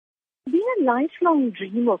a lifelong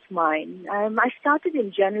dream of mine. I started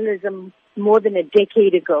in journalism more than a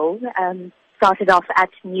decade ago. Started off at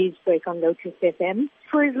Newsbreak on Lotus FM.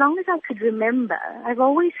 For as long as I could remember, I've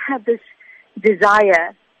always had this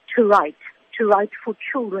desire to write for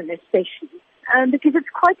children especially, because it's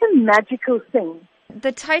quite a magical thing.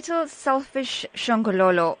 The title Selfish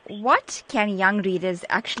Shongololo, what can young readers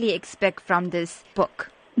actually expect from this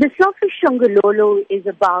book? The Selfish Shongololo is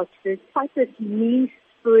about this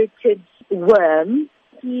mean-spirited worm.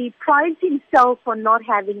 He prides himself on not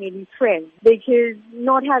having any friends, because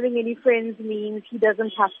not having any friends means he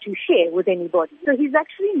doesn't have to share with anybody. So he's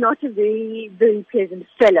actually not a very, very pleasant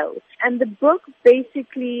fellow. And the book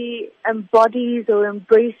basically embodies or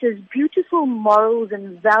embraces beautiful morals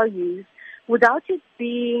and values without it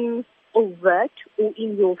being overt or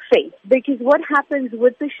in your face. Because what happens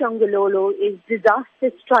with the Shongololo is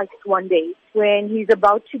disaster strikes one day when he's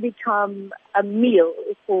about to become a meal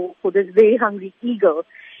for this very hungry eagle.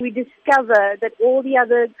 We discover that all the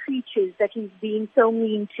other creatures that he's being so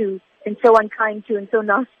mean to and so unkind to and so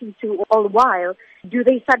nasty to all the while, do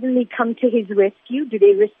they suddenly come to his rescue? Do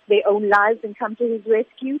they risk their own lives and come to his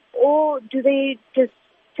rescue? Or do they just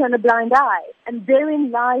turn a blind eye? And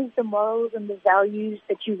therein lies the morals and the values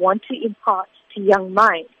that you want to impart to young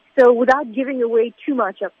minds. So without giving away too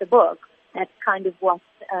much of the book, that's kind of what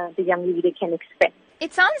the young reader can expect.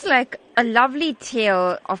 It sounds like a lovely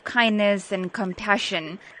tale of kindness and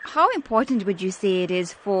compassion. How important would you say it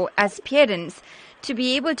is for, as parents, to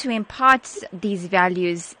be able to impart these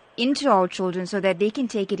values into our children so that they can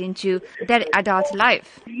take it into their adult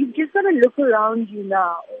life? You've just got to look around you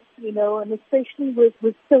now, and especially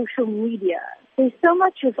with social media. There's so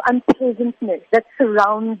much of unpleasantness that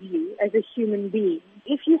surrounds you as a human being.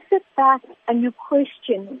 If you sit back and you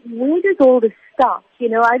question, where does all this start?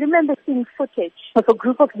 I remember seeing footage of a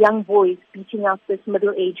group of young boys beating up this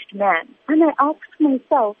middle-aged man. And I asked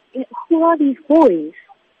myself, who are these boys?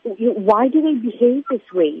 Why do they behave this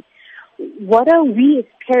way? What are we as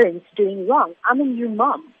parents doing wrong? I'm a new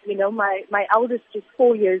mom. My eldest is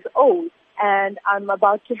 4 years old, and I'm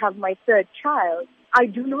about to have my third child. I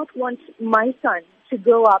do not want my son to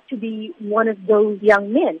grow up to be one of those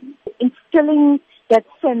young men. Instilling that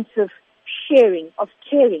sense of sharing, of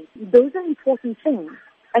caring, those are important things.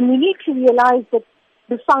 And we need to realize that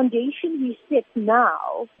the foundation we set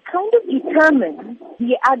now kind of determines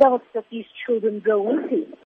the adults that these children grow into.